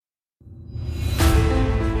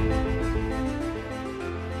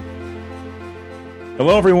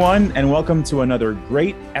Hello, everyone, and welcome to another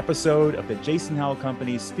great episode of the Jason Howell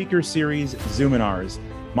Company Speaker Series, Zoominars.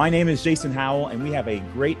 My name is Jason Howell, and we have a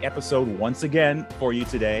great episode once again for you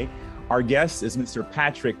today. Our guest is Mr.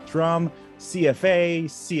 Patrick Drum, CFA,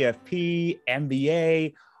 CFP,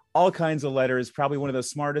 MBA, all kinds of letters, probably one of the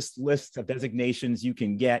smartest lists of designations you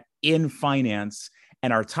can get in finance.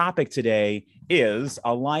 And our topic today is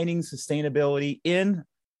aligning sustainability in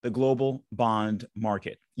the global bond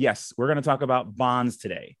market. Yes, we're going to talk about bonds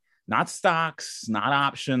today, not stocks, not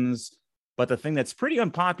options, but the thing that's pretty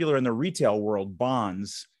unpopular in the retail world,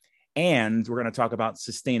 bonds. And we're going to talk about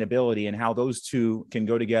sustainability and how those two can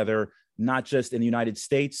go together, not just in the United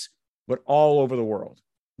States, but all over the world.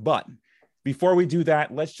 But before we do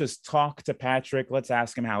that, let's just talk to Patrick. Let's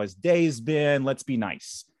ask him how his day's been. Let's be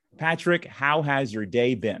nice. Patrick, how has your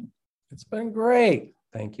day been? It's been great.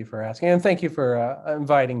 Thank you for asking. And thank you for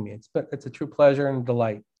inviting me. It's a true pleasure and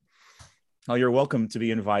delight. Oh, you're welcome to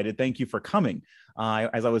be invited. Thank you for coming.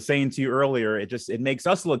 As I was saying to you earlier, it makes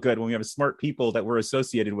us look good when we have smart people that we're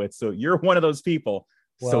associated with. So you're one of those people.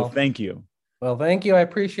 So thank you. Well, thank you. I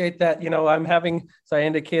appreciate that. I'm having, so I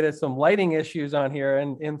indicated some lighting issues on here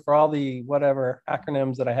and for all the whatever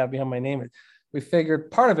acronyms that I have behind my name, we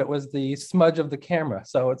figured part of it was the smudge of the camera.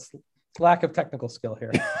 So it's lack of technical skill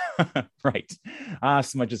here. Right.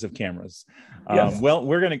 Smudges of cameras. Yes. Well,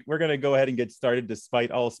 we're gonna go ahead and get started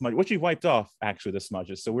despite all smudge, which you've wiped off actually the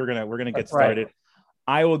smudges. So we're gonna get started. Right.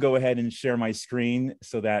 I will go ahead and share my screen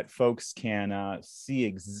so that folks can see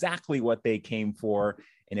exactly what they came for.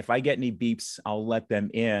 And if I get any beeps, I'll let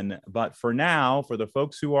them in. But for now, for the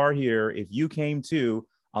folks who are here, if you came to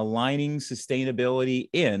aligning sustainability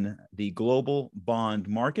in the global bond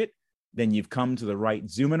market, then you've come to the right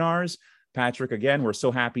Zoominars. Patrick, again, we're so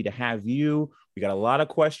happy to have you. We got a lot of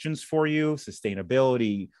questions for you,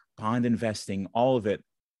 sustainability, bond investing, all of it.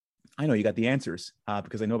 I know you got the answers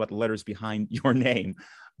because I know about the letters behind your name.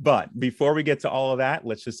 But before we get to all of that,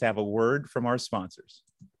 let's just have a word from our sponsors.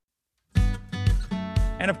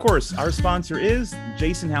 And of course, our sponsor is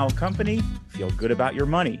Jason Howell Company. Feel good about your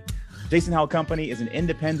money. Jason Howell Company is an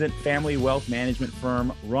independent family wealth management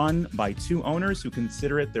firm run by two owners who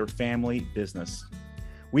consider it their family business.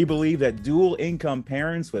 We believe that dual income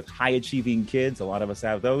parents with high achieving kids, a lot of us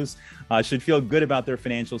have those, should feel good about their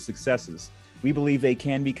financial successes. We believe they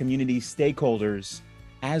can be community stakeholders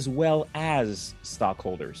as well as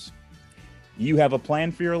stockholders. You have a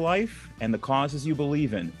plan for your life and the causes you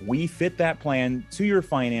believe in. We fit that plan to your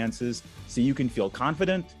finances so you can feel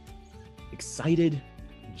confident, excited,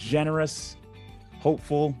 generous,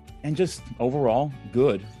 hopeful, and just overall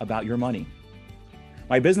good about your money.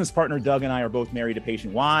 My business partner, Doug, and I are both married to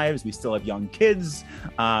patient wives. We still have young kids.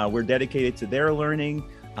 We're dedicated to their learning,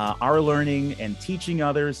 our learning, and teaching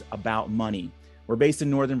others about money. We're based in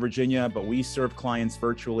Northern Virginia, but we serve clients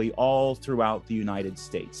virtually all throughout the United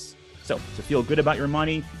States. So to feel good about your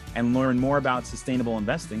money and learn more about sustainable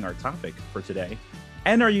investing, our topic for today,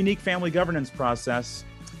 and our unique family governance process,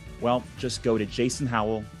 well, just go to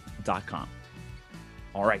jasonhowell.com.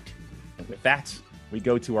 All right. And with that, we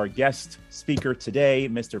go to our guest speaker today,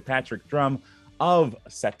 Mr. Patrick Drum of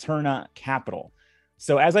Saturna Capital.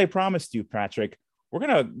 So as I promised you, Patrick, we're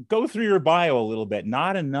going to go through your bio a little bit.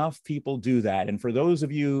 Not enough people do that. And for those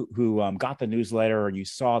of you who got the newsletter or you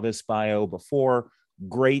saw this bio before,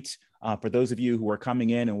 great. For those of you who are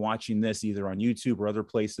coming in and watching this either on YouTube or other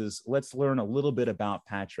places, let's learn a little bit about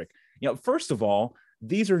Patrick. First of all,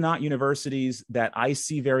 these are not universities that I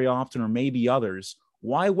see very often, or maybe others.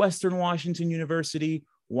 Why Western Washington University?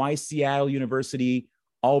 Why Seattle University,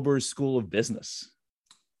 Albers School of Business?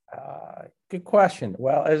 Good question.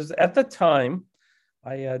 Well, at the time,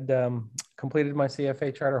 I had completed my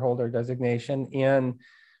CFA charter holder designation and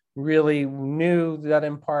really knew that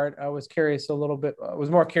in part, I was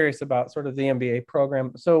more curious about sort of the MBA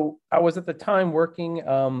program. So I was at the time working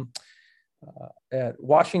at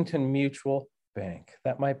Washington Mutual Bank.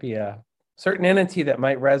 That might be a certain entity that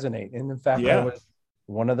might resonate. And in fact, I was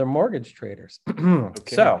one of their mortgage traders.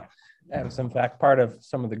 Okay. So I was in fact part of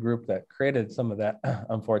some of the group that created some of that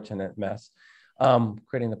unfortunate mess,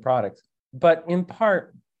 creating the products. But in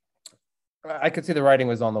part, I could see the writing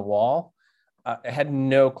was on the wall. I had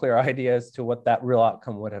no clear idea as to what that real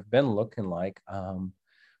outcome would have been looking like.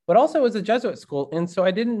 But also it was a Jesuit school. And so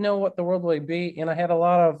I didn't know what the world would be. And I had a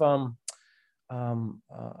lot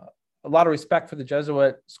of respect for the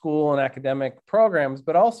Jesuit school and academic programs,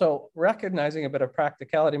 but also recognizing a bit of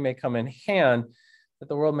practicality may come in hand, that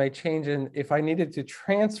the world may change. And if I needed to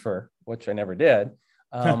transfer, which I never did,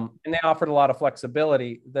 and they offered a lot of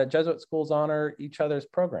flexibility, that Jesuit schools honor each other's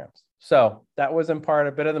programs. So that was in part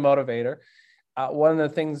a bit of the motivator. one of the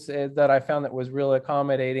things that I found that was really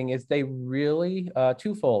accommodating is they really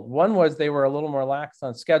twofold. One was they were a little more lax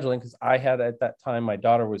on scheduling because I had at that time, my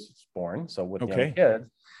daughter was born. So with young kids,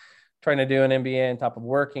 trying to do an MBA on top of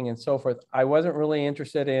working and so forth, I wasn't really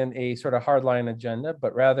interested in a sort of hardline agenda,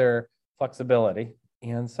 but rather flexibility.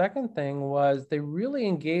 And second thing was they really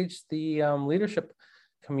engaged the leadership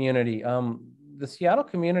community. The Seattle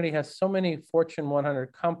community has so many Fortune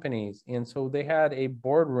 100 companies. And so they had a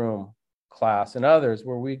boardroom class and others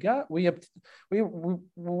where we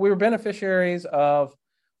were beneficiaries of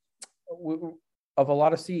a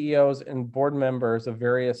lot of CEOs and board members of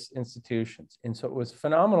various institutions. And so it was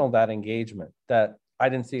phenomenal, that engagement that I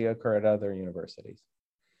didn't see occur at other universities.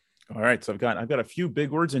 All right. So I've got a few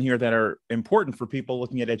big words in here that are important for people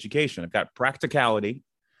looking at education. I've got practicality.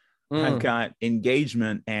 I've got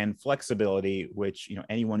engagement and flexibility, which,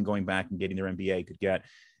 anyone going back and getting their MBA could get.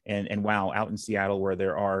 And wow, out in Seattle, where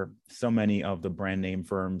there are so many of the brand name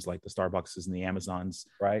firms like the Starbucks and the Amazons.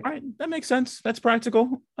 Right. All right. That makes sense. That's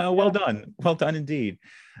practical. Well done. Well done indeed.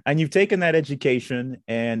 And you've taken that education,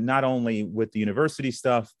 and not only with the university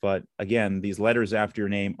stuff, but again, these letters after your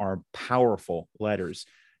name are powerful letters.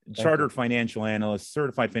 Chartered financial analyst,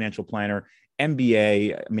 certified financial planner,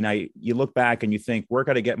 MBA. I mean, you look back and you think, where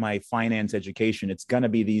could I get my finance education? It's going to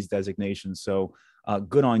be these designations. So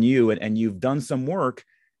good on you. And you've done some work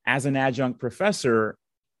as an adjunct professor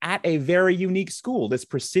at a very unique school, this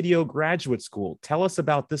Presidio Graduate School. Tell us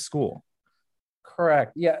about this school.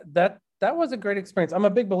 Correct. Yeah, that was a great experience. I'm a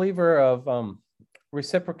big believer of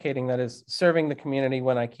reciprocating, that is, serving the community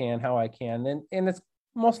when I can, how I can. And it's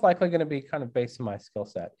most likely going to be kind of based on my skill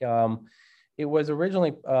set. It was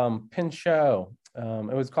originally Pinchot.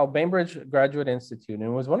 It was called Bainbridge Graduate Institute, and it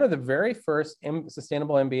was one of the very first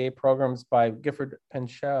sustainable MBA programs by Gifford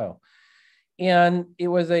Pinchot. And it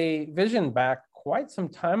was a vision back quite some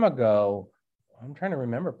time ago. I'm trying to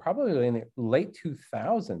remember, probably in the late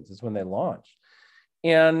 2000s is when they launched.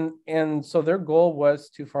 And so their goal was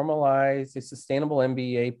to formalize a sustainable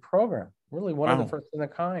MBA program, really one of the first in the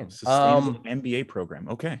kind. Sustainable MBA program.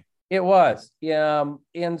 Okay. It was. Yeah.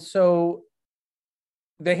 And so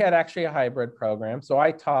they had actually a hybrid program. So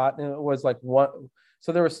I taught, and it was like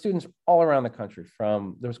so there were students all around the country.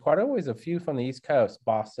 There was quite always a few from the East Coast,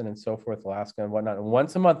 Boston and so forth, Alaska and whatnot. And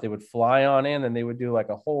once a month they would fly on in, and they would do like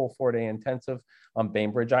a whole 4-day intensive on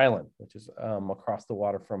Bainbridge Island, which is across the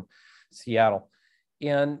water from Seattle.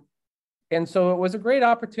 And so it was a great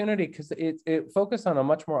opportunity because it focused on a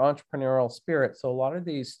much more entrepreneurial spirit. So a lot of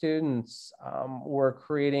these students were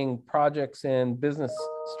creating projects and business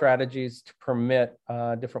strategies to permit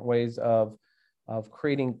different ways of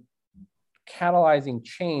catalyzing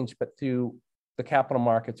change, but through the capital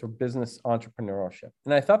markets or business entrepreneurship.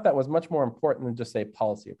 And I thought that was much more important than just, say,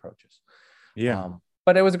 policy approaches. Yeah.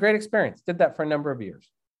 But it was a great experience. Did that for a number of years.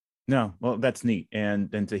 No, well, that's neat.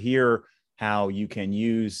 And to hear how you can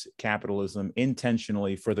use capitalism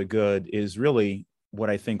intentionally for the good is really what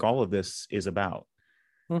I think all of this is about.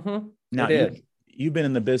 Mm-hmm. Now, you've been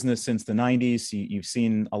in the business since the 90s. You've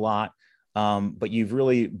seen a lot, but you've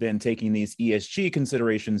really been taking these ESG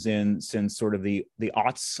considerations in since sort of the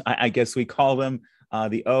aughts, I guess we call them,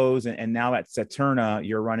 the O's. And now at Saturna,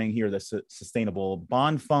 you're running here the Sustainable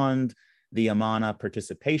Bond Fund, the Amana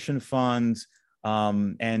Participation Fund,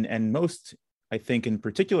 and most, I think in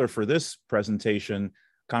particular for this presentation,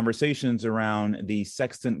 conversations around the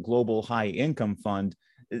Sextant Global High Income Fund.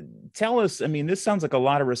 Tell us, I mean, this sounds like a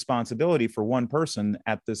lot of responsibility for one person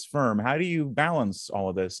at this firm. How do you balance all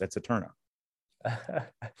of this at Saturna?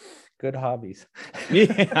 Good hobbies.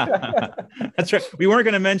 Yeah, that's right. We weren't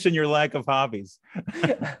going to mention your lack of hobbies.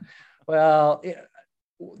 Well,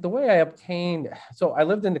 the way I obtained, so I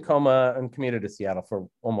lived in Tacoma and commuted to Seattle for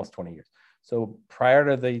almost 20 years. So prior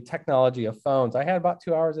to the technology of phones, I had about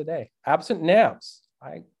 2 hours a day. Absent naps,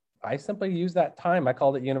 I simply used that time. I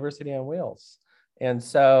called it University on Wheels. And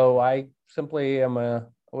so I simply I'm a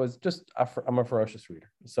ferocious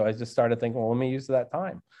reader. So I just started thinking, well, let me use that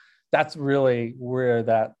time. That's really where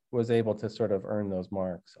that was able to sort of earn those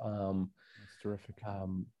marks. That's terrific.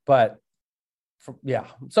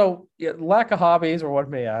 So lack of hobbies or what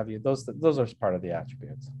may have you, those are part of the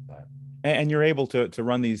attributes. But. And you're able to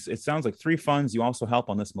run these, it sounds like 3 funds. You also help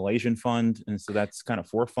on this Malaysian fund. And so that's kind of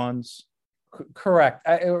 4 funds. Correct.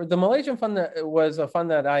 The Malaysian fund was a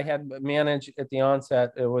fund that I had managed at the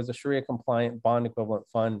onset. It was a Sharia compliant bond equivalent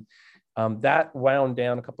fund. That wound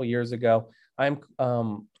down a couple of years ago. I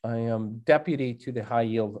am deputy to the high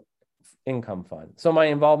yield income fund. So my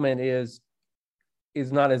involvement is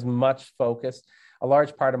not as much focused. A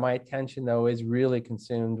large part of my attention, though, is really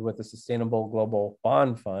consumed with the Sustainable Global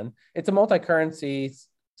Bond Fund. It's a multi-currency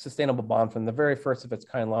sustainable bond fund, the very first of its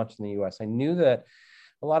kind launched in the US. I knew that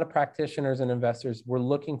a lot of practitioners and investors were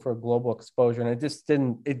looking for global exposure, and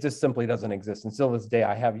it just simply doesn't exist. And still this day,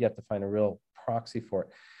 I have yet to find a real proxy for it.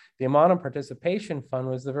 The Amanam Participation Fund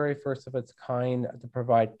was the very first of its kind to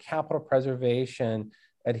provide capital preservation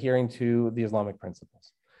adhering to the Islamic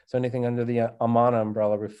principles. So anything under the Amana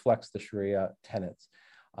umbrella reflects the Sharia tenets.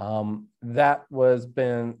 That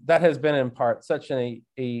has been in part such a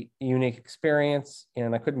unique experience,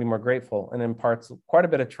 and I couldn't be more grateful, and imparts quite a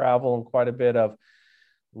bit of travel and quite a bit of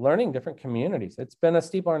learning different communities. It's been a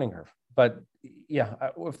steep learning curve, but yeah,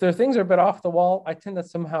 if there are things that are a bit off the wall, I tend to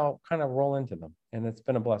somehow kind of roll into them, and it's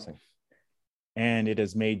been a blessing. And it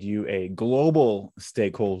has made you a global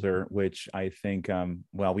stakeholder, which I think,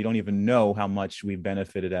 we don't even know how much we've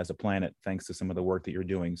benefited as a planet thanks to some of the work that you're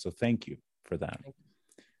doing. So thank you for that.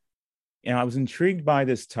 And I was intrigued by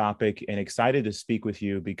this topic and excited to speak with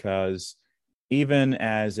you because even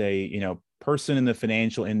as a person in the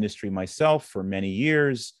financial industry myself for many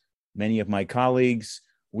years, many of my colleagues,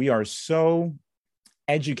 we are so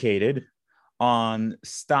educated on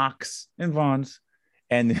stocks and bonds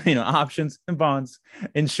and options and bonds,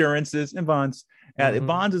 insurances and bonds.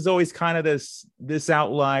 Bonds is always kind of this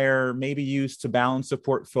outlier, maybe used to balance a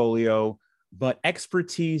portfolio, but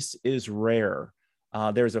expertise is rare.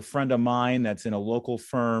 There's a friend of mine that's in a local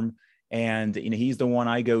firm, and he's the one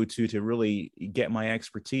I go to really get my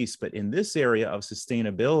expertise. But in this area of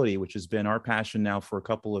sustainability, which has been our passion now for a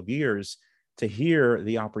couple of years, to hear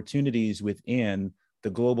the opportunities within the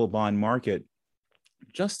global bond market,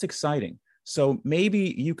 just exciting. So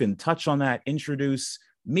maybe you can touch on that, introduce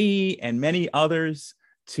me and many others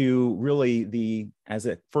to really as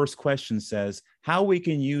the first question says, how we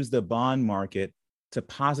can use the bond market to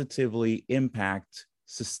positively impact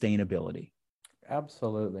sustainability.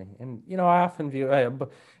 Absolutely. And, I often view,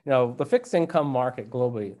 the fixed income market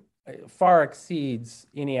globally far exceeds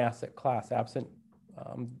any asset class absent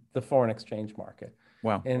the foreign exchange market.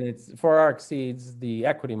 Wow. And it's far exceeds the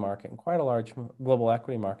equity market, and quite a large global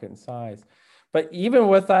equity market in size. But even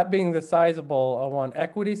with that being the sizable one,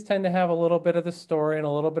 equities tend to have a little bit of the story and a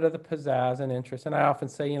little bit of the pizzazz and interest. And I often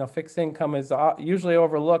say, fixed income is usually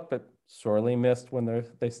overlooked, but sorely missed when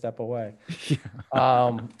they step away.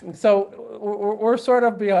 Yeah. So we're sort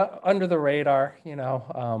of under the radar,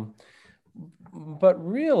 but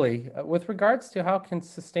really, with regards to how can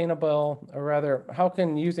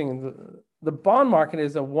using the bond market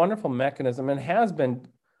is a wonderful mechanism and has been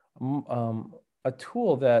a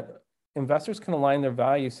tool that investors can align their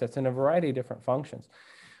value sets in a variety of different functions.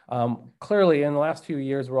 Clearly, in the last few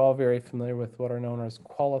years, we're all very familiar with what are known as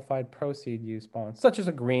qualified proceed use bonds, such as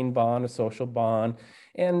a green bond, a social bond,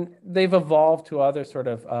 and they've evolved to other sort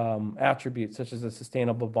of attributes, such as a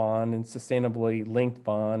sustainable bond and sustainably linked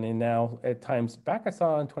bond. And now, at times, back I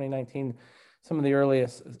saw in 2019, some of the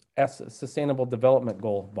earliest Sustainable Development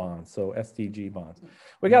Goal bonds, so SDG bonds.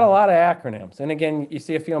 We got a lot of acronyms. And again, you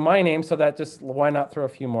see a few of my names, so why not throw a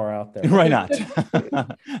few more out there? Why not?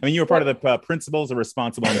 I mean, you were part of the Principles of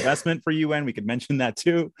Responsible Investment for UN. We could mention that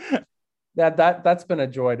too. That's been a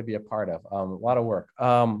joy to be a part of, a lot of work.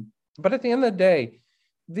 But at the end of the day,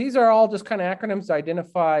 these are all just kind of acronyms to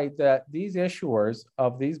identify that these issuers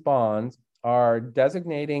of these bonds are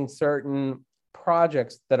designating certain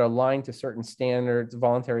projects that are aligned to certain standards,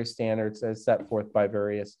 voluntary standards as set forth by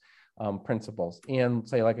various principles. And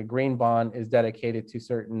say like a green bond is dedicated to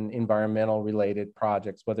certain environmental related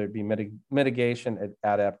projects, whether it be mitigation,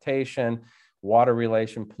 adaptation, water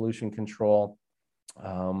relation, pollution control,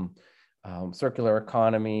 circular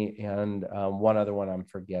economy, and one other one I'm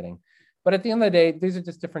forgetting. But at the end of the day, these are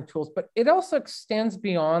just different tools, but it also extends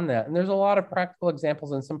beyond that. And there's a lot of practical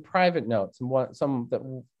examples and some private notes and some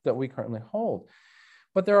that we currently hold.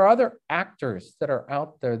 But there are other actors that are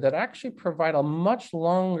out there that actually provide a much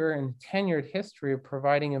longer and tenured history of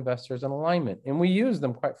providing investors an alignment. And we use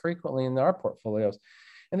them quite frequently in our portfolios.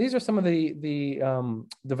 And these are some of the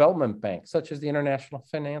development banks, such as the International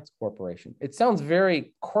Finance Corporation. It sounds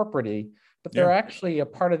very corporate-y, but they're actually a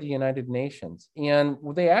part of the United Nations. And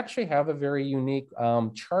they actually have a very unique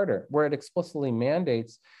charter where it explicitly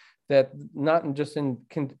mandates that not just in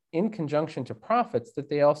conjunction to profits, that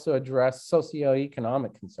they also address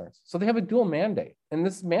socioeconomic concerns. So they have a dual mandate. And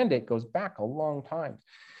this mandate goes back a long time.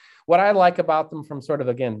 What I like about them from sort of,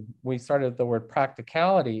 again, we started with the word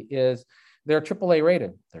practicality, is they're AAA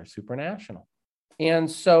rated. They're supranational. And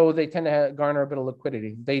so they tend to garner a bit of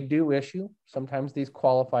liquidity. They do issue sometimes these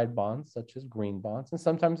qualified bonds, such as green bonds, and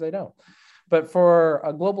sometimes they don't. But for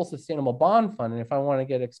a global sustainable bond fund, and if I want to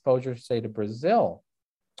get exposure, say, to Brazil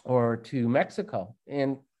or to Mexico,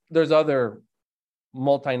 and there's other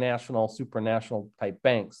multinational, supranational type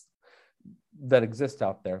banks that exist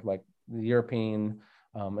out there, like the European,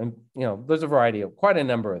 and there's a variety of quite a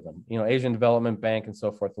number of them, Asian Development Bank and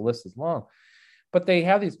so forth. The list is long, but they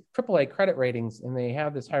have these AAA credit ratings and they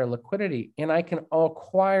have this higher liquidity. And I can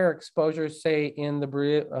acquire exposure, say in the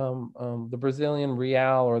Brazilian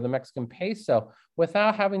real or the Mexican peso,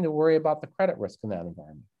 without having to worry about the credit risk in that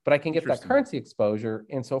environment. But I can get that currency exposure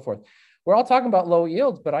and so forth. We're all talking about low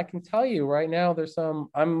yields, but I can tell you right now, there's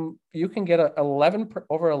you can get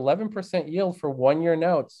over 11% yield for 1-year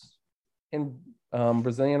notes in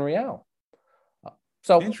Brazilian real.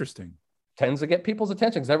 So interesting. Tends to get people's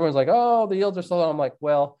attention because everyone's like, oh, the yields are so low. I'm like,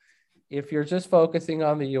 well, if you're just focusing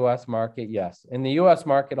on the US market, yes. And the US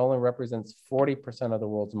market only represents 40% of the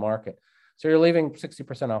world's market. So you're leaving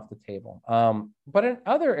 60% off the table. But in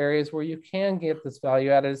other areas where you can get this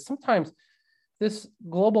value added, sometimes this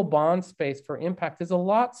global bond space for impact is a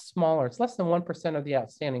lot smaller. It's less than 1% of the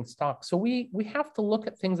outstanding stock. So we have to look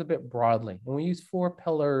at things a bit broadly. And we use 4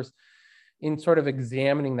 pillars in sort of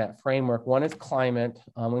examining that framework. One is climate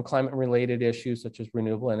and climate-related issues such as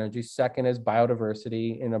renewable energy. Second is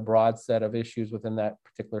biodiversity in a broad set of issues within that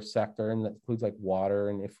particular sector, and that includes like water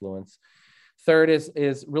and effluents. Third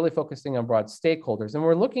is really focusing on broad stakeholders. And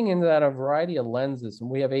we're looking into that a variety of lenses, and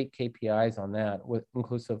we have 8 KPIs on that, with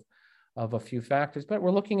inclusive of a few factors, but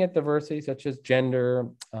we're looking at diversity such as gender,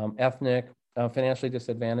 ethnic, financially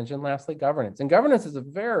disadvantaged, and lastly, governance. And governance is a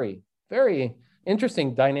very, very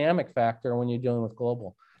interesting dynamic factor when you're dealing with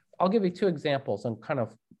global. I'll give you 2 examples on kind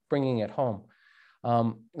of bringing it home.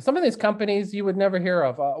 Some of these companies you would never hear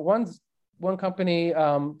of. One company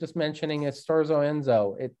just mentioning is Storzo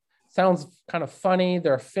Enzo. It sounds kind of funny.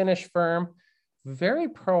 They're a Finnish firm, very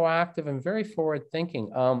proactive and very forward thinking.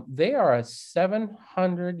 They are a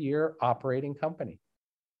 700-year operating company.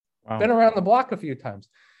 Wow. Been around the block a few times.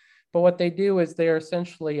 But what they do is they are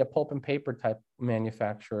essentially a pulp and paper type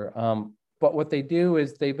manufacturer. But what they do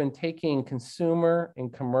is they've been taking consumer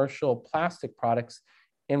and commercial plastic products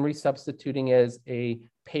and resubstituting as a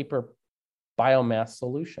paper biomass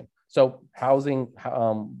solution. So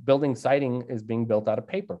building siding is being built out of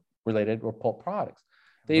paper related or pulp products.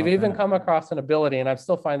 They've even come across an ability, and I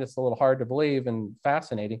still find this a little hard to believe and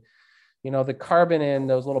fascinating. The carbon in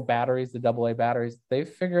those little batteries, the AA batteries, they've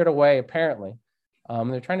figured a way, apparently,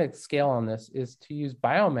 they're trying to scale on this, is to use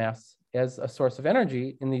biomass as a source of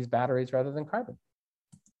energy in these batteries rather than carbon.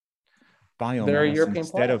 Biomass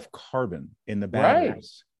instead of carbon in the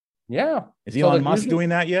batteries. Right. Yeah. Is Elon Musk doing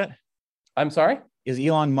that yet? I'm sorry? Is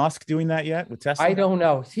Elon Musk doing that yet with Tesla? I don't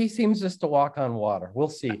know. He seems just to walk on water. We'll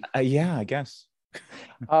see. Yeah, I guess.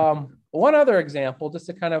 One other example, just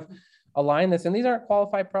to kind of align this, and these aren't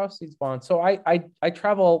qualified proceeds bonds. So I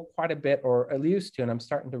travel quite a bit, or I used to, and I'm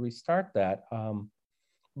starting to restart that.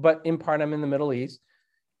 But in part, I'm in the Middle East.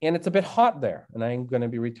 And it's a bit hot there. And I'm going to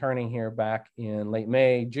be returning here back in late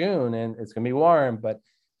May, June, and it's going to be warm. But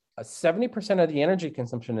 70% of the energy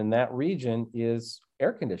consumption in that region is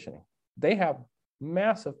air conditioning. They have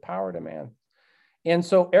massive power demand. And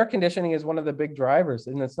so air conditioning is one of the big drivers,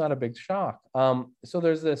 and it's not a big shock. So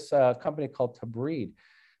there's this company called Tabreed.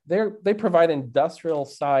 They provide industrial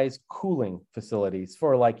size cooling facilities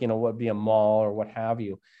for what would be a mall or what have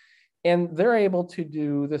you. And they're able to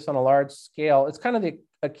do this on a large scale. It's kind of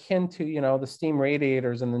akin to, the steam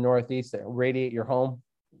radiators in the Northeast that radiate your home.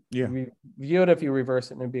 Yeah. View it if you reverse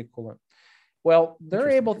it and it'd be a coolant. Well, they're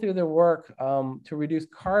able through their work to reduce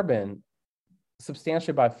carbon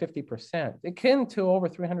substantially by 50%, akin to over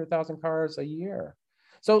 300,000 cars a year.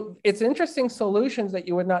 So it's interesting solutions that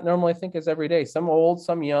you would not normally think is every day, some old,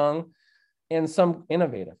 some young, and some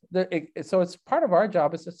innovative. So it's part of our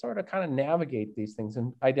job is to sort of kind of navigate these things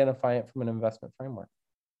and identify it from an investment framework.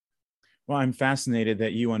 Well, I'm fascinated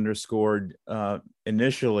that you underscored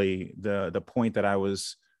initially the point that I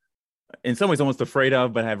was in some ways almost afraid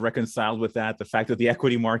of, but have reconciled with that, the fact that the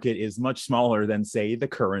equity market is much smaller than, say, the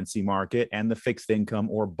currency market and the fixed income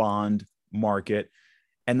or bond market.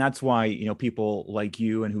 And that's why, people like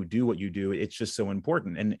you and who do what you do, it's just so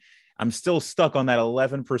important. And I'm still stuck on that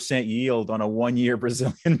 11% yield on a 1-year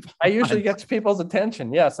Brazilian bond. I usually get people's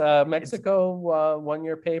attention. Yes. Mexico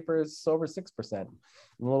 1-year paper is over 6%, a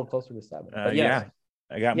little closer to 7%. But yeah,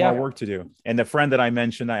 I got more work to do. And the friend that I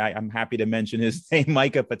mentioned, I'm happy to mention his name,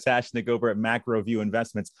 Micah Potashnik over at Macro View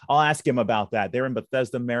Investments. I'll ask him about that. They're in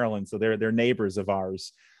Bethesda, Maryland. So they're neighbors of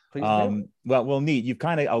ours. Well, neat. You've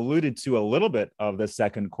kind of alluded to a little bit of the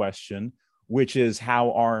second question, which is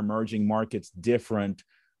how are emerging markets different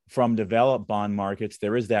from developed bond markets?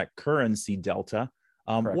 There is that currency delta.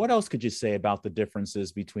 What else could you say about the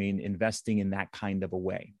differences between investing in that kind of a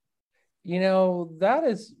way? That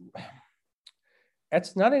is,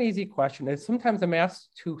 it's not an easy question. It's sometimes I'm asked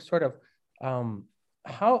to sort of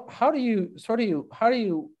how do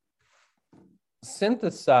you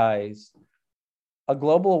synthesize a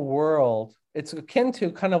global world? It's akin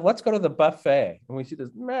to kind of, let's go to the buffet and we see this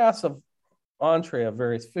massive entree of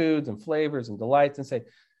various foods and flavors and delights and say,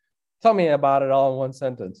 tell me about it all in one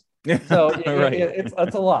sentence. So right. It's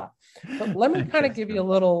a lot. But let me kind of give you a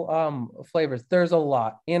little flavors. There's a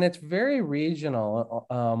lot, and it's very regional,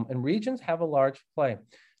 and regions have a large play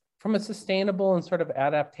from a sustainable and sort of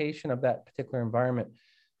adaptation of that particular environment.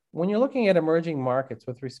 When you're looking at emerging markets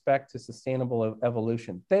with respect to sustainable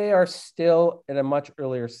evolution, they are still at a much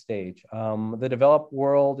earlier stage. The developed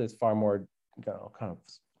world is far more kind of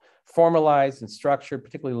formalized and structured,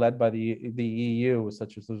 particularly led by the EU,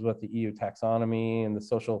 such as with the EU taxonomy and the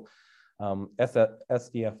social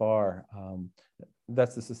SDFR.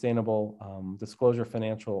 That's the Sustainable Disclosure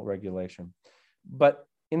Financial Regulation. But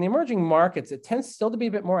in the emerging markets, it tends still to be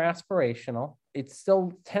a bit more aspirational. It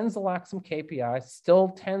still tends to lack some KPIs, still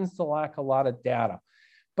tends to lack a lot of data,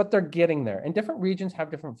 but they're getting there. And different regions have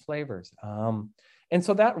different flavors. And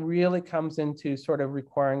so that really comes into sort of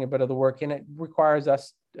requiring a bit of the work, and it requires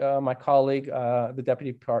us, my colleague, the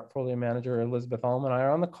Deputy Portfolio Manager, Elizabeth Ullman, and I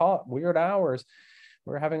are on the call at weird hours.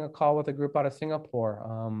 We're having a call with a group out of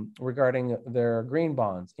Singapore regarding their green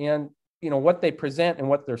bonds. And what they present and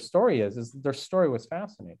what their story is their story was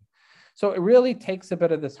fascinating. So it really takes a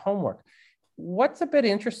bit of this homework. What's a bit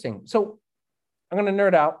interesting? So I'm going to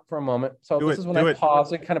nerd out for a moment. So this is when I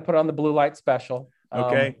pause and kind of put on the blue light special.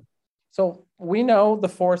 Okay. So we know the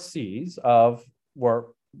 4 C's of where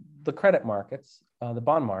the credit markets, the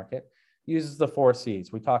bond market uses the 4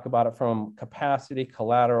 C's. We talk about it from capacity,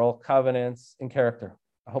 collateral, covenants, and character.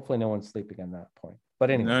 Hopefully no one's sleeping on that point. But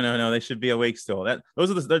anyway. No, they should be awake still.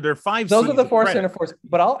 Those are there are 5 Those C's are the 4 standard force,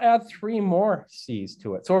 but I'll add 3 more C's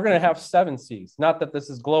to it. So we're going to have 7 C's. Not that this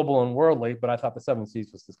is global and worldly, but I thought the 7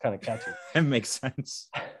 C's was just kind of catchy. It makes sense.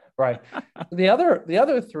 Right. The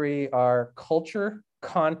other 3 are culture,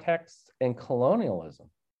 context, and colonialism.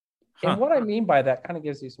 And what I mean by that kind of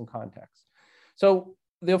gives you some context. So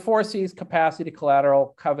the 4 C's, capacity,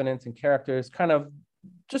 collateral, covenants, and characters, kind of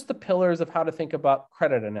just the pillars of how to think about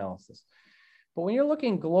credit analysis. But when you're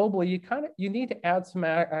looking globally, you need to add some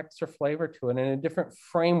extra flavor to it in a different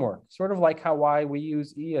framework, sort of like why we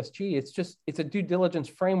use ESG. It's a due diligence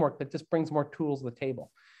framework that just brings more tools to the table.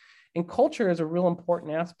 And culture is a real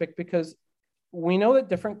important aspect because we know that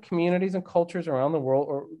different communities and cultures around the world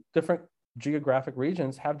or different geographic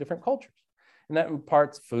regions have different cultures. And that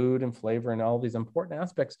imparts food and flavor and all these important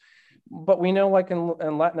aspects. But we know, like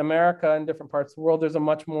in Latin America and different parts of the world, there's a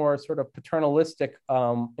much more sort of paternalistic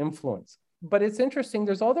influence. But it's interesting,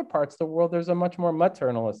 there's other parts of the world, there's a much more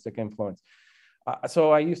maternalistic influence. So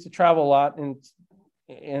I used to travel a lot,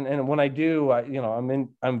 and when I do,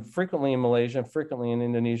 I'm frequently in Malaysia, frequently in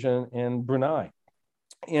Indonesia and Brunei.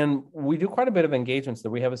 And we do quite a bit of engagements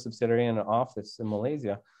there. We have a subsidiary and an office in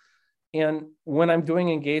Malaysia. And when I'm doing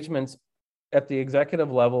engagements at the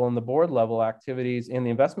executive level and the board level activities and the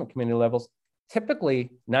investment community levels, typically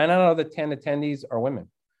 9 out of the 10 attendees are women.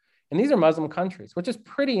 And these are Muslim countries, which is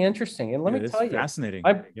pretty interesting. And let me tell you, fascinating.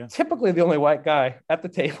 I'm typically the only white guy at the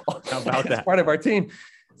table. How about that? Part of our team.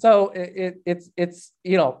 So it's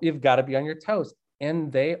you've got to be on your toes.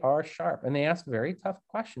 And they are sharp and they ask very tough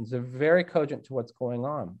questions. They're very cogent to what's going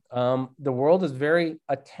on. The world is very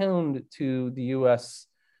attuned to the US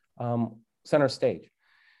center stage.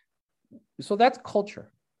 So that's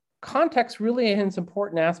culture. Context really is an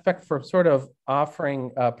important aspect for sort of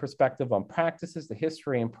offering perspective on practices, the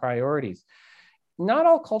history, and priorities. Not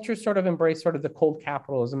all cultures sort of embrace sort of the cold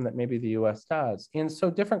capitalism that maybe the US does. And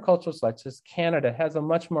so different cultures, such as Canada, has a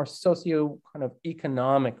much more socio kind of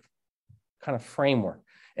economic kind of framework.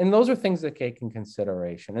 And those are things that take in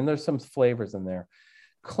consideration. And there's some flavors in there.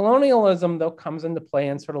 Colonialism, though, comes into play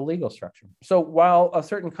in sort of legal structure. So while a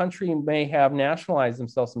certain country may have nationalized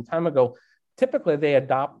themselves some time ago, typically they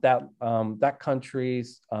adopt that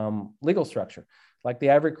country's legal structure. Like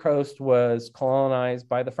the Ivory Coast was colonized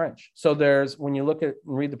by the French. So when you look at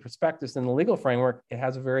and read the prospectus in the legal framework, it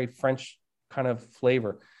has a very French kind of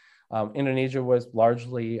flavor. Indonesia was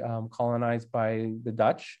largely colonized by the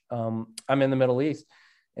Dutch. I'm in the Middle East,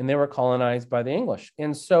 and they were colonized by the English.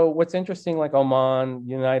 And so what's interesting, like Oman,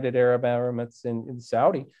 United Arab Emirates, and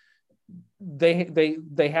Saudi,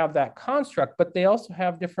 they have that construct, but they also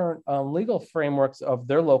have different legal frameworks of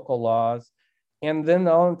their local laws. And then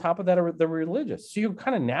on top of that are the religious. So you're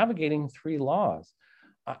kind of navigating 3 laws.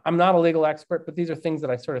 I'm not a legal expert, but these are things that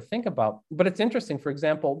I sort of think about. But it's interesting, for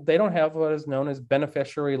example, they don't have what is known as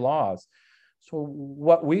beneficiary laws So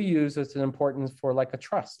what we use is an importance for like a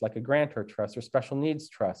trust, like a grantor trust or special needs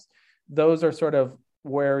trust. Those are sort of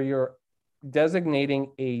where you're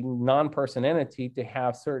designating a non-person entity to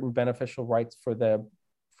have certain beneficial rights for the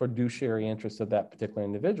fiduciary interests of that particular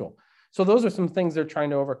individual. So those are some things they're trying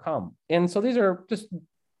to overcome. And so these are just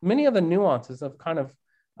many of the nuances of kind of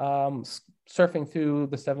surfing through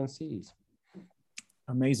the 7 C's.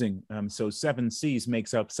 Amazing. So 7 C's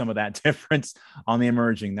makes up some of that difference on the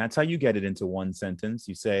emerging. That's how you get it into one sentence.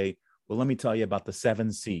 You say, well, let me tell you about the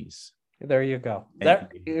 7 C's. There you go.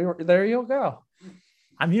 There you go.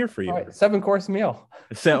 I'm here for you. All right, 7-course meal.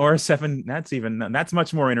 Or 7. That's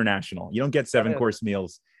much more international. You don't get 7-course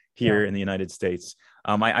meals here in the United States.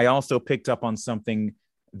 I also picked up on something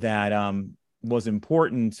that was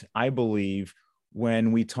important, I believe,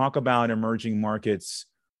 when we talk about emerging markets.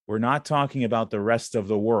 We're not talking about the rest of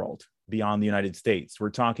the world beyond the United States. We're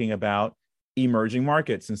talking about emerging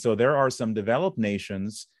markets. And so there are some developed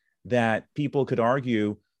nations that people could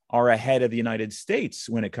argue are ahead of the United States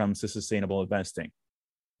when it comes to sustainable investing.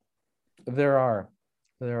 There are.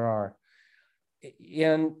 And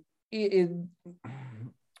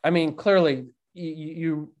I mean, clearly,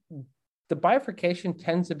 the bifurcation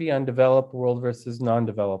tends to be on developed world versus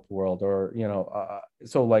non-developed world, or,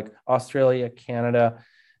 so like Australia, Canada,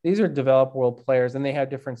 these are developed world players and they have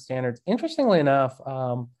different standards. Interestingly enough,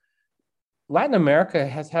 Latin America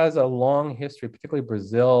has a long history, particularly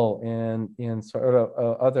Brazil and in sort of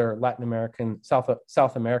other Latin American,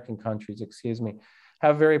 South American countries,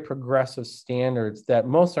 have very progressive standards that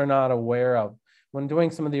most are not aware of. When doing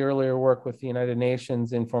some of the earlier work with the United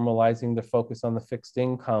Nations in formalizing the focus on the fixed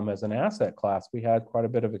income as an asset class, we had quite a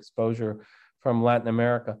bit of exposure from Latin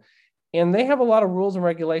America. And they have a lot of rules and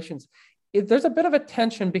regulations. There's a bit of a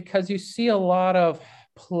tension because you see a lot of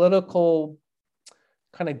political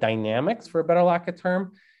kind of dynamics, for a better lack of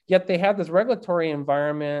term, yet they have this regulatory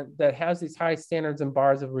environment that has these high standards and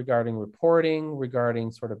bars regarding reporting,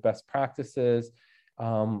 regarding sort of best practices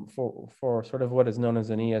for sort of what is known as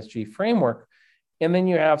an ESG framework. And then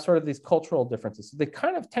you have sort of these cultural differences. So they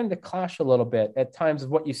kind of tend to clash a little bit at times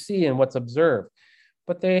of what you see and what's observed,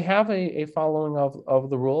 but they have a following of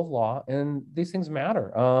the rule of law, and these things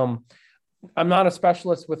matter. I'm not a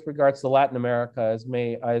specialist with regards to Latin America as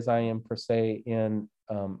I am per se in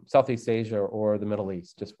Southeast Asia or the Middle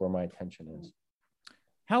East, just where my attention is.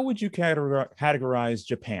 How would you categorize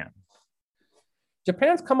Japan?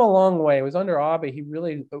 Japan's come a long way. It was under Abe. He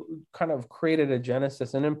really kind of created a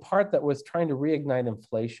genesis, and in part that was trying to reignite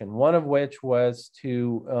inflation, one of which was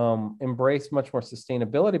to embrace much more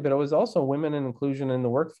sustainability, but it was also women and inclusion in the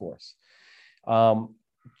workforce.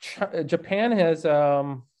 Japan has,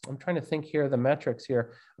 I'm trying to think here, the metrics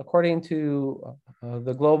here, according to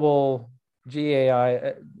the global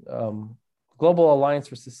GAI, Global Alliance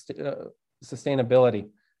for Sustainability.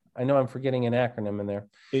 I know I'm forgetting an acronym in there.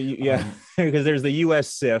 Yeah, because there's the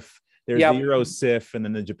US CIF, there's the Euro CIF, and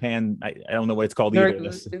then the Japan, I don't know what it's called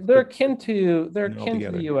either. They're akin to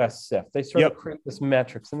the US CIF. They sort of create this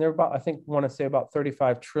metrics, and they're about, I think, want to say about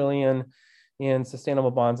 35 trillion in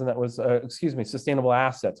sustainable bonds, and that was, sustainable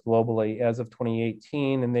assets globally as of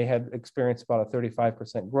 2018, and they had experienced about a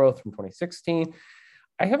 35% growth from 2016.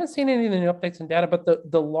 I haven't seen any of the new updates and data, but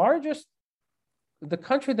the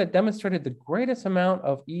country that demonstrated the greatest amount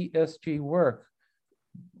of ESG work,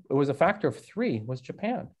 it was a factor of 3, was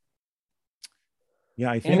Japan.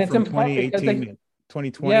 Yeah, I think from 2018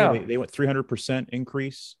 2020, they went 300%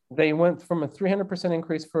 increase. They went from a 300%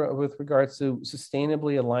 increase with regards to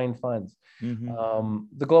sustainably aligned funds. Mm-hmm.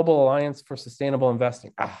 The Global Alliance for Sustainable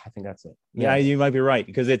Investing. I think that's it. Yeah, you might be right,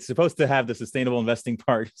 because it's supposed to have the sustainable investing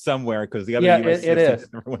part somewhere, because the other US it is.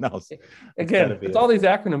 Everyone else. Again, it's all these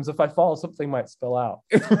acronyms. If I follow, something might spill out.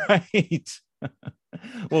 Right.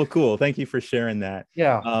 Well, cool. Thank you for sharing that.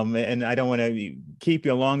 Yeah. And I don't want to keep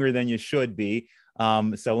you longer than you should be.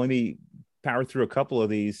 So let me power through a couple of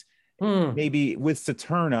these. Maybe with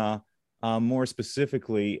Saturna, more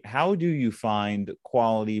specifically, how do you find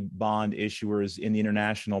quality bond issuers in the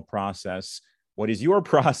international process? What is your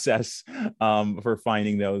process for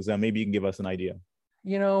finding those? Maybe you can give us an idea.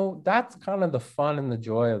 That's kind of the fun and the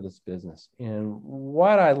joy of this business. And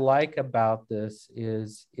what I like about this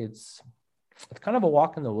is it's kind of a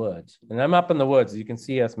walk in the woods. And I'm up in the woods. You can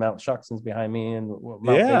see us. Mount Shuxon's behind me. And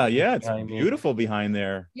it's beautiful behind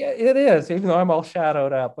there. Yeah, it is. Even though I'm all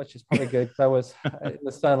shadowed up, which is probably good because I was in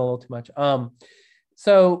the sun a little too much.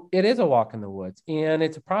 So it is a walk in the woods. And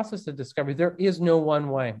it's a process of discovery. There is no one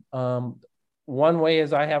way. One way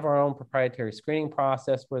is I have our own proprietary screening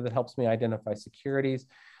process that helps me identify securities,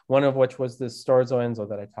 one of which was this Storzo Enzo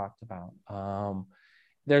that I talked about.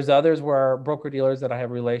 There's others where broker dealers that I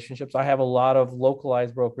have relationships. I have a lot of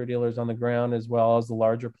localized broker dealers on the ground as well as the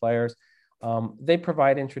larger players. They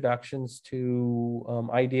provide introductions to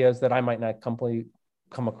ideas that I might not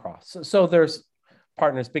come across. So there's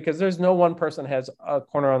partners, because there's no one person has a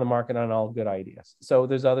corner on the market on all good ideas. So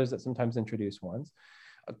there's others that sometimes introduce ones.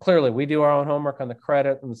 Clearly, we do our own homework on the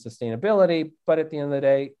credit and the sustainability, but at the end of the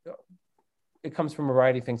day, it comes from a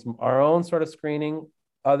variety of things, from our own sort of screening,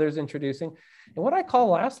 others introducing, and what I call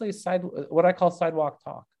lastly is what I call sidewalk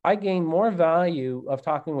talk. I gain more value of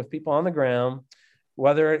talking with people on the ground,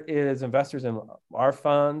 whether it is investors in our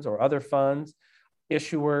funds or other funds,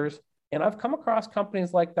 issuers. And I've come across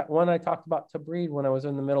companies like that one I talked about, Tabreed, when I was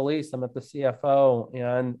in the Middle East. I'm at the CFO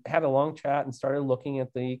and had a long chat and started looking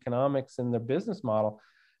at the economics and their business model.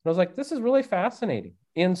 And I was like, this is really fascinating.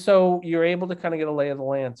 And so you're able to kind of get a lay of the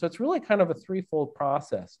land. So it's really kind of a threefold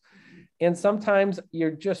process. And sometimes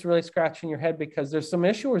you're just really scratching your head because there's some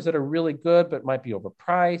issuers that are really good, but might be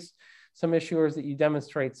overpriced. Some issuers that you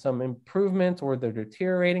demonstrate some improvement or they're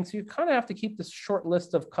deteriorating. So you kind of have to keep this short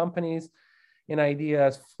list of companies and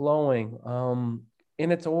ideas flowing.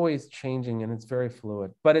 And it's always changing and it's very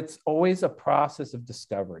fluid, but it's always a process of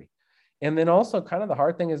discovery. And then also kind of the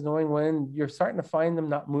hard thing is knowing when you're starting to find them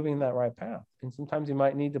not moving that right path. And sometimes you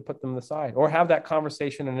might need to put them aside or have that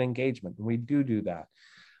conversation and engagement. And we do that.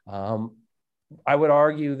 I would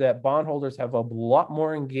argue that bondholders have a lot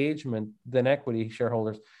more engagement than equity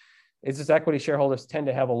shareholders. It's just equity shareholders tend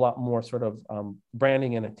to have a lot more sort of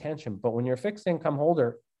branding and attention. But when you're a fixed income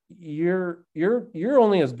holder, you're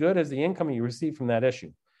only as good as the income you receive from that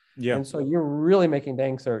issue. Yeah. And so you're really making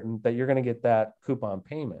dang certain that you're going to get that coupon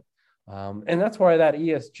payment. And that's why that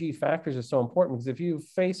ESG factors are so important, because if you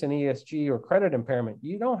face an ESG or credit impairment,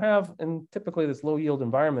 you don't have, and typically this low yield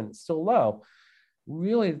environment is still low,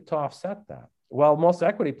 really to offset that. Well, most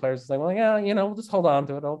equity players say, well, yeah, we'll just hold on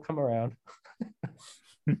to it. It'll come around.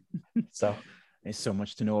 So there's so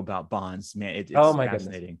much to know about bonds, man. It's Goodness.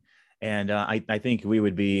 fascinating. And I think we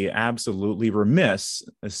would be absolutely remiss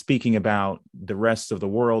speaking about the rest of the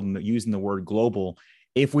world and using the word global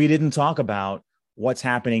if we didn't talk about what's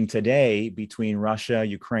happening today between Russia,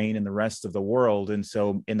 Ukraine, and the rest of the world. And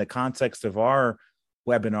so in the context of our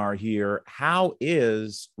webinar here, how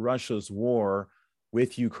is Russia's war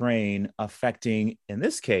with Ukraine affecting, in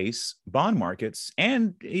this case, bond markets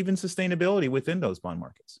and even sustainability within those bond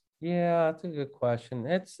markets? Yeah, that's a good question.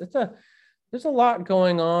 There's a lot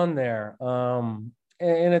going on there.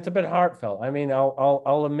 And it's a bit heartfelt. I mean,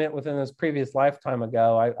 I'll admit within this previous lifetime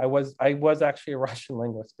ago, I was actually a Russian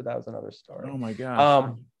linguist, but that was another story. Oh my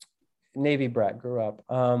gosh. Navy brat, grew up.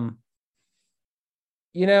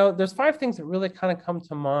 There's 5 things that really kind of come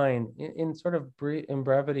to mind in sort of in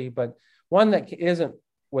brevity, but one that isn't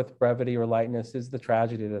with brevity or lightness is the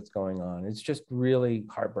tragedy that's going on. It's just really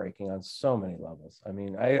heartbreaking on so many levels. I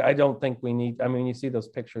mean, I don't think you see those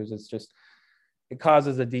pictures, it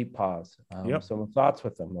causes a deep pause. So thoughts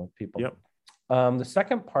with them, with people. Yep. The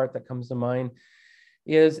second part that comes to mind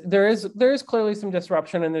is there is clearly some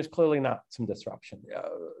disruption, and there's clearly not some disruption.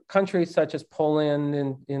 Countries such as Poland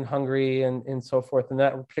and in Hungary and so forth in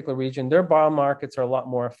that particular region, their bond markets are a lot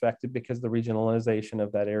more affected because of the regionalization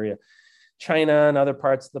of that area. China and other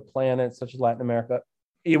parts of the planet, such as Latin America,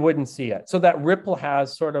 you wouldn't see it. So that ripple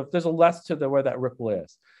there's a less to where that ripple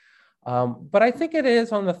is. But I think it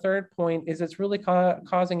is on the third point is it's really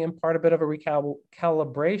causing in part a bit of a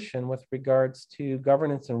recalibration with regards to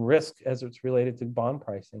governance and risk as it's related to bond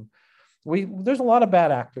pricing. There's a lot of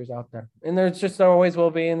bad actors out there, and there always will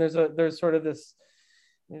be. And there's sort of this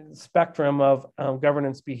spectrum of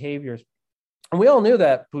governance behaviors. And we all knew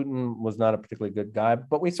that Putin was not a particularly good guy,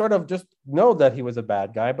 but we sort of just know that he was a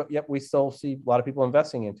bad guy, but yet we still see a lot of people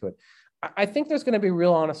investing into it. I think there's going to be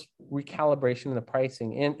real honest recalibration in the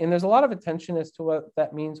pricing. And there's a lot of attention as to what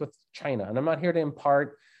that means with China. And I'm not here to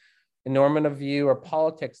impart a normative view or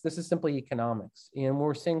politics. This is simply economics. And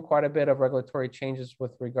we're seeing quite a bit of regulatory changes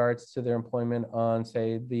with regards to their employment on,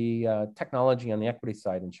 say, the technology on the equity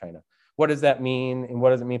side in China. What does that mean? And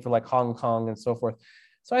what does it mean for like Hong Kong and so forth?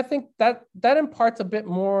 So I think that imparts a bit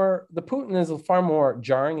more. The Putin is far more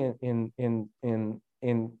jarring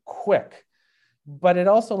in quick, but it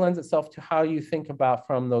also lends itself to how you think about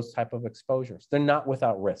from those type of exposures. They're not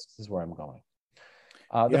without risks, is where I'm going.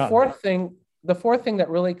 The fourth thing that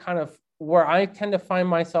really kind of where I tend to find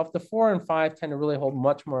myself, the 4 and 5 tend to really hold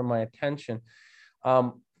much more of my attention.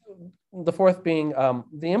 The fourth being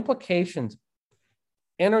the implications.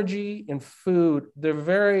 Energy and food,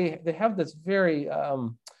 they have this very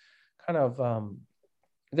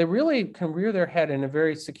they really can rear their head in a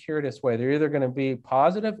very circuitous way. They're either going to be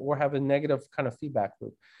positive or have a negative kind of feedback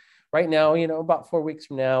loop. right now, about 4 weeks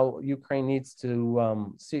from now, Ukraine needs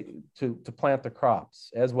to plant the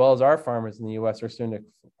crops, as well as our farmers in the U.S. are soon to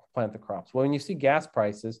plant the crops. Well, when you see gas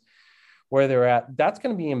prices where they're at, that's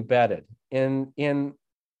going to be embedded in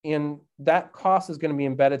that cost is going to be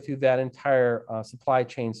embedded through that entire supply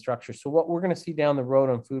chain structure. So what we're going to see down the road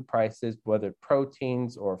on food prices, whether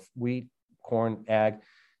proteins or wheat, corn, ag,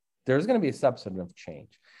 there's going to be a substantive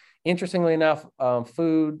change. Interestingly enough,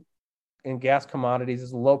 food and gas commodities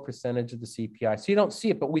is a low percentage of the CPI. So you don't see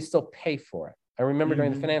it, but we still pay for it. I remember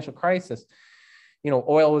during the financial crisis,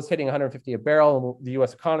 oil was hitting 150 a barrel. The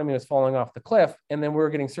U.S. economy was falling off the cliff. And then we were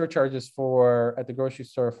getting surcharges at the grocery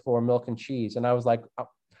store for milk and cheese. And I was like,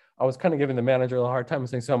 I was kind of giving the manager a hard time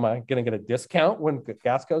saying, so am I going to get a discount when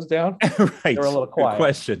gas goes down? Right. They were a little quiet.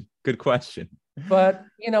 Good question. But,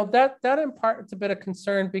 that in part, it's a bit of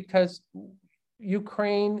concern because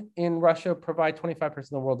Ukraine and Russia provide 25% of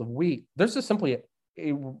the world of wheat. There's just simply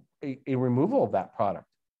a removal of that product.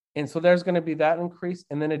 And so there's going to be that increase.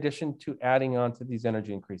 And then in addition to adding on to these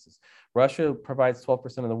energy increases, Russia provides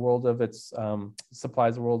 12% of the world of its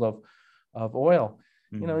supplies the world of oil.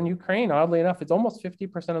 In Ukraine, oddly enough, it's almost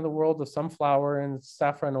 50% of the world of sunflower and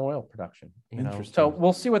saffron oil production. So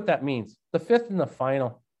we'll see what that means. The fifth and the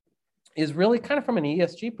final is really kind of from an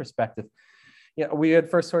ESG perspective. We had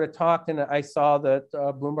first sort of talked, and I saw that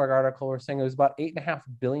Bloomberg article was saying it was about $8.5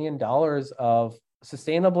 billion of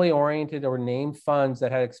sustainably oriented or named funds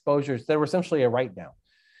that had exposures that were essentially a write down.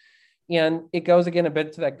 And it goes again a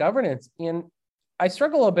bit to that governance. And I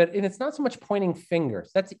struggle a bit, and it's not so much pointing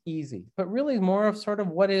fingers, that's easy, but really more of sort of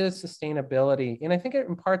what is sustainability. And I think it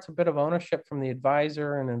imparts a bit of ownership from the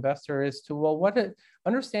advisor and investor as to,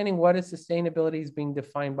 understanding what is sustainability is being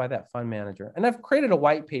defined by that fund manager. And I've created a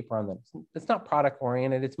white paper on this. It's not product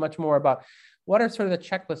oriented. It's much more about what are sort of the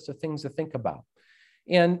checklist of things to think about.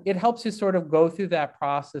 And it helps you sort of go through that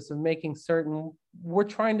process of making certain we're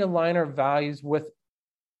trying to align our values with,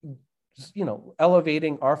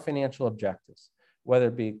 elevating our financial objectives, whether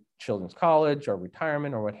it be children's college or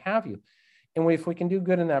retirement or what have you. And if we can do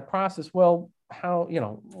good in that process, well,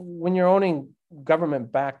 when you're owning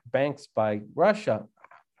government-backed banks by Russia,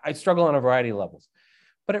 I struggle on a variety of levels.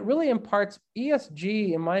 But it really imparts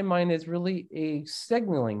ESG, in my mind, is really a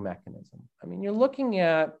signaling mechanism. I mean, you're looking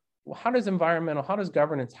at how does environmental, how does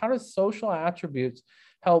governance, how does social attributes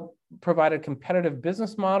help provide a competitive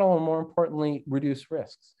business model and, more importantly, reduce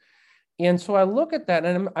risks? And so I look at that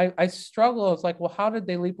and I struggle. It's like, well, how did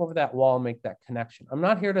they leap over that wall and make that connection? I'm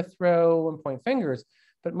not here to throw and point fingers,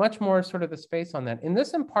 but much more sort of the space on that. And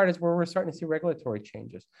this in part is where we're starting to see regulatory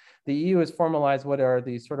changes. The EU has formalized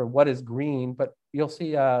what is green, but you'll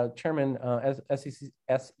see SEC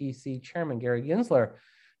Chairman Gary Gensler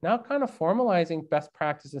now kind of formalizing best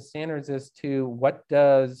practices and standards as to what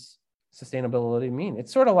does sustainability mean.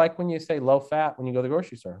 It's sort of like when you say low fat when you go to the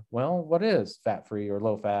grocery store. Well, what is fat free or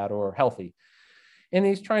low fat or healthy? And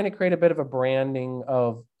he's trying to create a bit of a branding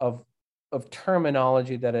of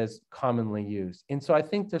terminology that is commonly used. And so I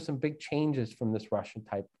think there's some big changes from this Russian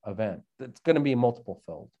type event. It's going to be multiple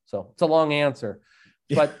fold. So it's a long answer,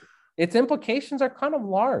 but its implications are kind of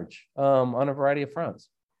large on a variety of fronts.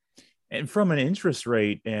 And from an interest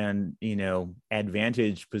rate and,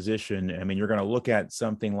 advantage position, I mean, you're going to look at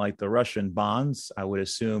something like the Russian bonds. I would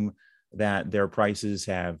assume that their prices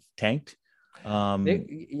have tanked.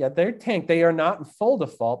 They're tanked. They are not in full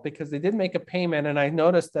default because they did make a payment. And I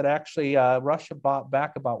noticed that actually Russia bought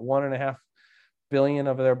back about $1.5 billion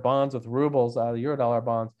of their bonds with rubles, the Eurodollar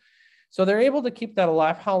bonds. So they're able to keep that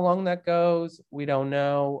alive. How long that goes, we don't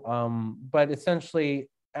know. But essentially,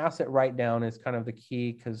 asset write down is kind of the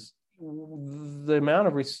key because the amount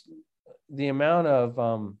of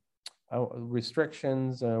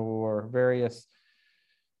restrictions or various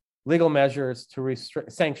legal measures to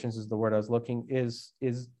restrict sanctions is the word I was looking is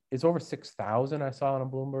over 6,000. I saw on a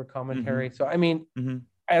Bloomberg commentary. Mm-hmm. So I mean,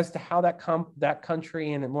 as to how that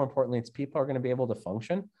country and more importantly its people are going to be able to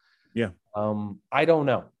function, I don't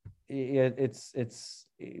know.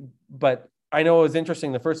 But I know it was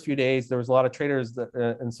interesting. The first few days there was a lot of traders that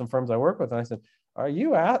and some firms I work with, and I said, are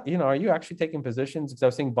you actually taking positions? Because I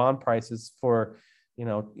was seeing bond prices for,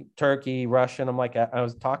 Turkey, Russia. And I'm like, I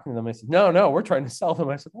was talking to them. I said, no, we're trying to sell them.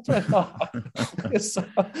 I said, that's what I thought. So,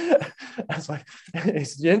 I was like,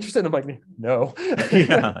 is you interested? I'm like, no.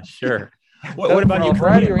 Yeah, sure. What about you? For a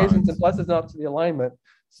variety of reasons, and plus it's not to the alignment.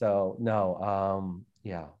 So no,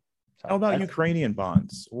 yeah. How about Ukrainian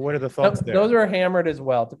bonds? What are the thoughts there? Those are hammered as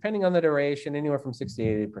well, depending on the duration, anywhere from 60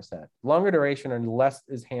 to 80%. Longer duration and less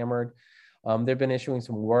is hammered. They've been issuing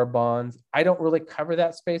some war bonds. I don't really cover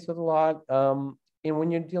that space with a lot. And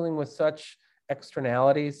when you're dealing with such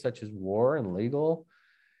externalities, such as war and legal,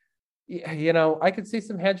 I could see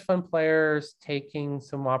some hedge fund players taking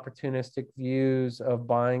some opportunistic views of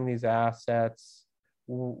buying these assets,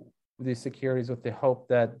 these securities, with the hope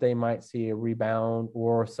that they might see a rebound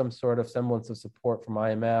or some sort of semblance of support from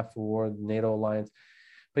IMF or the NATO alliance.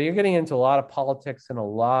 But you're getting into a lot of politics and a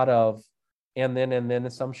lot of and then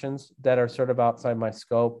assumptions that are sort of outside my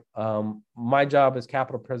scope. My job is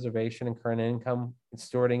capital preservation and current income,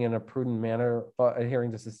 stewarding in a prudent manner,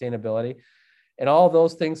 adhering to sustainability. And all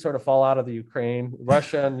those things sort of fall out of the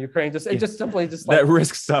Russia and Ukraine. It just simply like that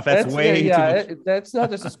risk stuff. That's way too much. That's not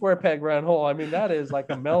just a square peg round hole. I mean, that is like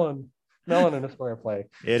a melon in a square plate.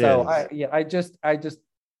 It is. I just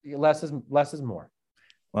less is more.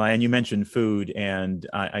 Well, and you mentioned food, and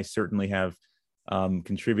I certainly have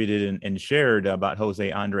contributed and shared about Jose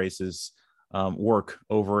Andres's work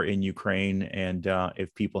over in Ukraine. And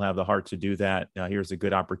if people have the heart to do that, here's a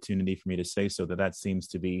good opportunity for me to say so that seems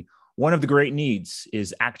to be one of the great needs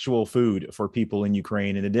is actual food for people in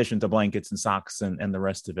Ukraine, in addition to blankets and socks and the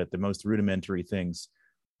rest of it. The most rudimentary things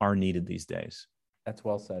are needed these days. That's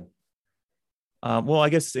well said. Well, I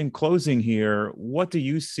guess in closing here, what do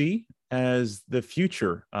you see as the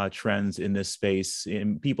future trends in this space?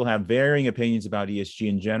 People have varying opinions about ESG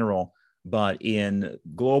in general, but in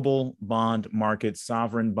global bond markets,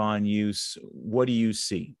 sovereign bond use, what do you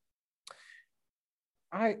see?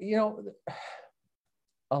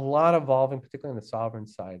 A lot evolving, particularly on the sovereign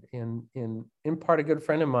side. In part, a good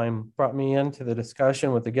friend of mine brought me into the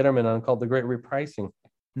discussion with the Gitterman on called the Great Repricing.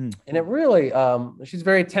 And it really, she's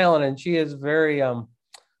very talented. She is very,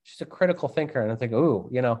 she's a critical thinker. And I think,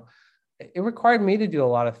 it required me to do a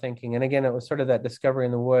lot of thinking. And again, it was sort of that discovery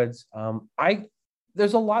in the woods.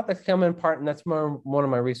 There's a lot that's come in part, and that's one of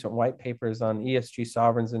my recent white papers on ESG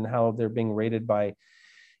sovereigns and how they're being rated by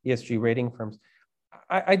ESG rating firms.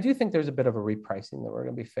 I do think there's a bit of a repricing that we're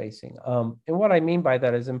going to be facing. And what I mean by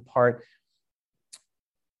that is in part,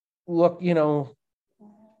 look,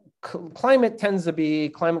 climate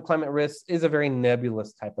risk is a very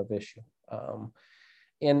nebulous type of issue.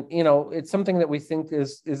 And it's something that we think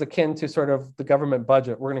is akin to sort of the government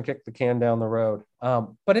budget. We're going to kick the can down the road.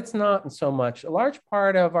 But it's not in so much. A large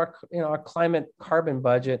part of our climate carbon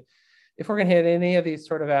budget, if we're going to hit any of these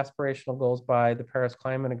sort of aspirational goals by the Paris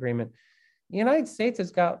Climate Agreement, the United States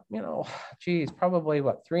has got, probably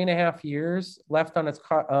 3.5 years left on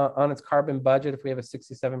its carbon budget. If we have a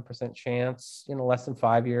 67% chance, less than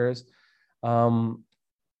 5 years.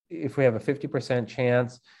 If we have a 50%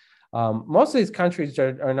 chance, most of these countries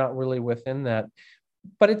are not really within that.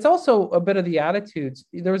 But it's also a bit of the attitudes.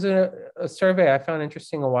 There was a survey I found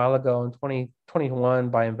interesting a while ago in 2021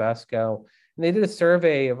 by Invesco. And they did a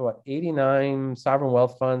survey of 89 sovereign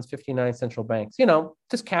wealth funds, 59 central banks,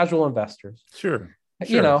 just casual investors. Sure.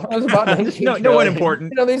 It was about 19 no one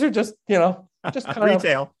important. These are just kind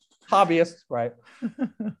retail of hobbyists, right?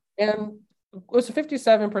 And it was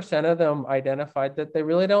 57% of them identified that they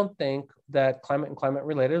really don't think that climate and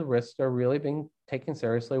climate-related risks are really being taken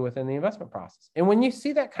seriously within the investment process. And when you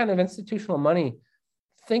see that kind of institutional money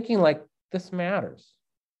thinking like this matters,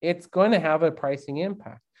 it's going to have a pricing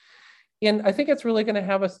impact. And I think it's really going to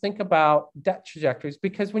have us think about debt trajectories,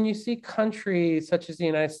 because when you see countries such as the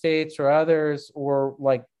United States or others, or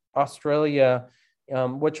like Australia,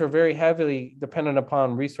 which are very heavily dependent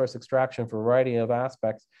upon resource extraction for a variety of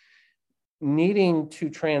aspects, needing to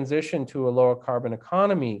transition to a lower carbon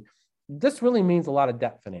economy, this really means a lot of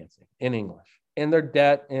debt financing in English. And their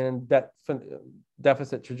debt and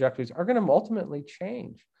deficit trajectories are going to ultimately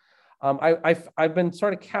change. I've been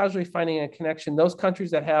sort of casually finding a connection. Those countries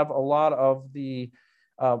that have a lot of the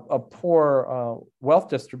a poor wealth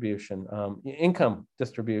distribution, income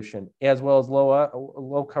distribution, as well as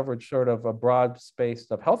low coverage, sort of a broad space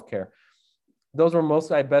of healthcare, those were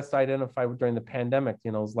mostly best identified during the pandemic.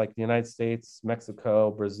 It was like the United States, Mexico,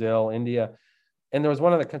 Brazil, India, and there was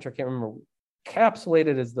one other country I can't remember.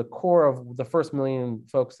 Encapsulated as the core of the first million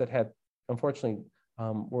folks that had, unfortunately,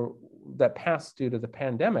 that passed due to the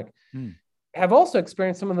pandemic, have also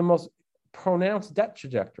experienced some of the most pronounced debt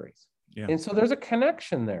trajectories. Yeah. And so there's a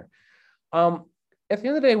connection there. At the end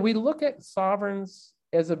of the day, we look at sovereigns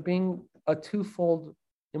as being a twofold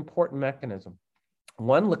important mechanism.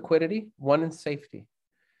 One, liquidity, one in safety.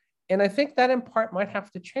 And I think that in part might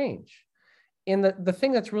have to change. And the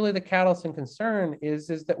thing that's really the catalyst and concern is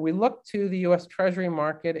that we look to the US Treasury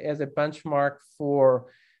market as a benchmark for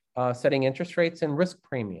setting interest rates and risk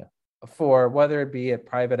premia for whether it be at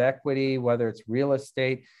private equity, whether it's real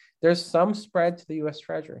estate. There's some spread to the US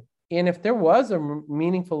Treasury. And if there was a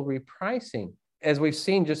meaningful repricing, as we've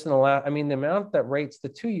seen just in the last, the amount that rates, the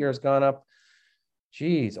 2 years gone up,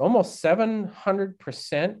 almost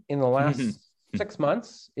 700% in the last 6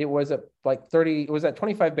 months, it was at like 30, it was at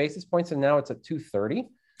 25 basis points, and now it's at 230.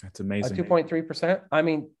 That's amazing. 2.3%. I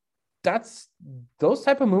mean, those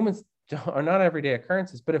type of movements are not everyday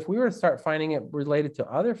occurrences. But if we were to start finding it related to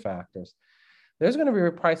other factors, there's going to be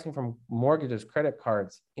repricing from mortgages, credit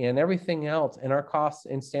cards, and everything else, and our costs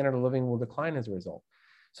in standard of living will decline as a result.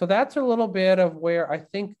 So that's a little bit of where I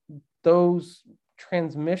think those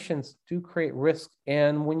transmissions do create risk.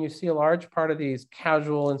 And when you see a large part of these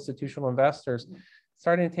casual institutional investors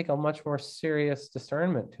starting to take a much more serious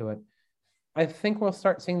discernment to it, I think we'll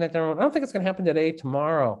start seeing that down. I don't think it's going to happen today,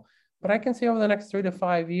 tomorrow, but I can see over the next 3 to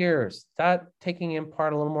 5 years that taking in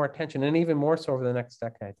part a little more attention, and even more so over the next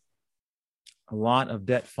decade. A lot of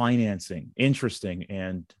debt financing, interesting,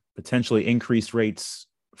 and potentially increased rates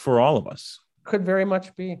for all of us. Could very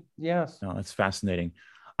much be, yes. No, that's fascinating.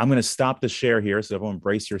 I'm going to stop the share here, so everyone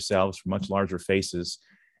brace yourselves for much larger faces.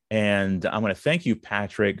 And I'm going to thank you,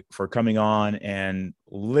 Patrick, for coming on and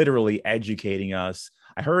literally educating us.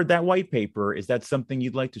 I heard that white paper. Is that something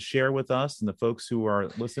you'd like to share with us and the folks who are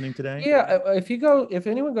listening today? Yeah, if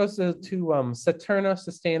anyone goes to Saturno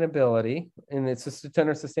Sustainability, and it's the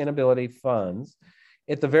Saturno Sustainability Funds,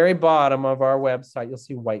 at the very bottom of our website, you'll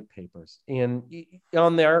see white papers. And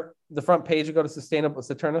on there, the front page, you go to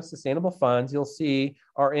Saturno Sustainable Funds, you'll see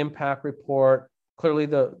our impact report, clearly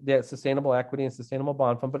the Sustainable Equity and Sustainable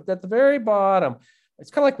Bond Fund. But at the very bottom,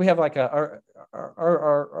 it's kind of like we have like our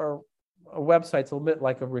website's a little bit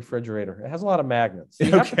like a refrigerator. It has a lot of magnets. So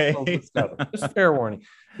you have to close this stuff. Just fair warning.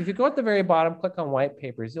 If you go at the very bottom, click on white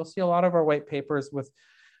papers, you'll see a lot of our white papers with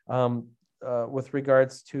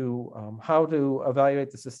regards to how to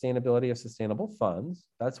evaluate the sustainability of sustainable funds.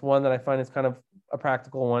 That's one that I find is kind of a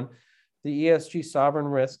practical one. The ESG sovereign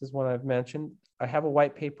risk is one I've mentioned. I have a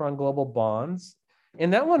white paper on global bonds.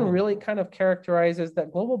 And that one really kind of characterizes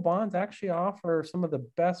that global bonds actually offer some of the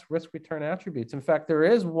best risk return attributes. In fact, there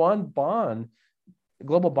is one bond,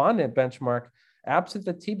 global bond benchmark, absent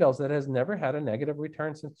the T-bills, that has never had a negative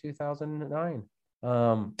return since 2009.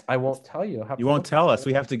 I won't tell you. You won't tell us.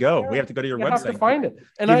 We have to go. We have to go to your website. You have to find it.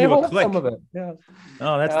 And I hold some of it. Yeah.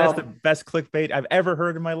 Oh, that's the best clickbait I've ever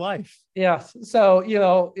heard in my life. Yes. So,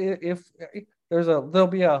 if there'll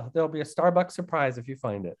be a Starbucks surprise if you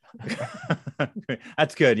find it.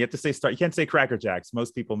 That's good. You have to say you can't say Cracker Jacks.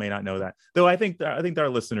 Most people may not know that, though. I think our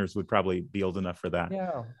listeners would probably be old enough for that.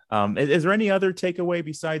 Yeah. Is there any other takeaway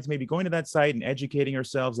besides maybe going to that site and educating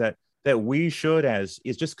ourselves that we should, as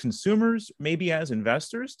just consumers, maybe as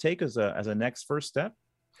investors, take as a next first step?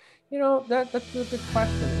 That's a good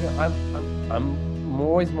question. I'm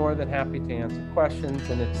always more than happy to answer questions,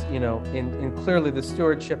 and it's and clearly the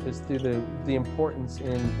stewardship is through the importance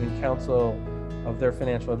in counsel of their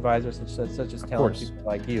financial advisors, such as talented people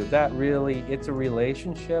like you. That really, it's a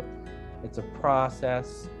relationship, it's a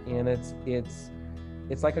process, and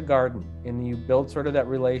it's like a garden, and you build sort of that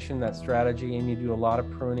relation, that strategy, and you do a lot of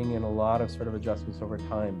pruning and a lot of sort of adjustments over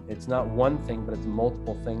time. It's not one thing, but it's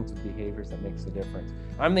multiple things with behaviors that makes the difference.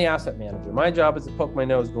 I'm the asset manager. My job is to poke my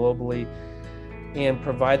nose globally and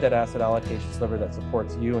provide that asset allocation sliver that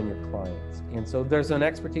supports you and your clients. And so there's an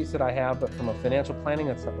expertise that I have, but from a financial planning,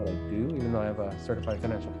 that's not what I do, even though I have a certified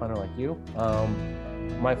financial planner like you.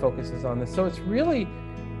 My focus is on this. So it's really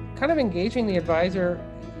kind of engaging the advisor,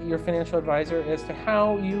 your financial advisor, as to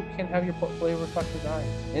how you can have your portfolio reflect your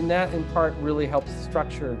values. And that in part really helps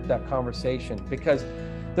structure that conversation, because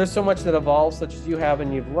there's so much that evolves, such as you have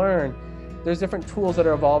and you've learned. There's different tools that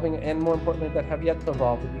are evolving, and more importantly, that have yet to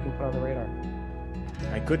evolve, that you can put on the radar.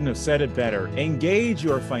 I couldn't have said it better. Engage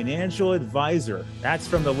your financial advisor. That's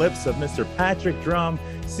from the lips of Mr. Patrick Drum,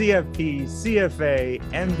 CFP, CFA,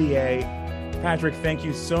 MBA. Patrick, thank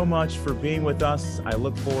you so much for being with us. I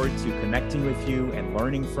look forward to connecting with you and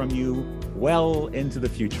learning from you well into the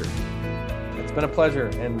future. It's been a pleasure,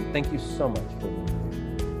 and thank you so much for being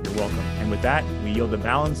here. You're welcome. And with that, we yield the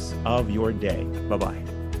balance of your day. Bye-bye.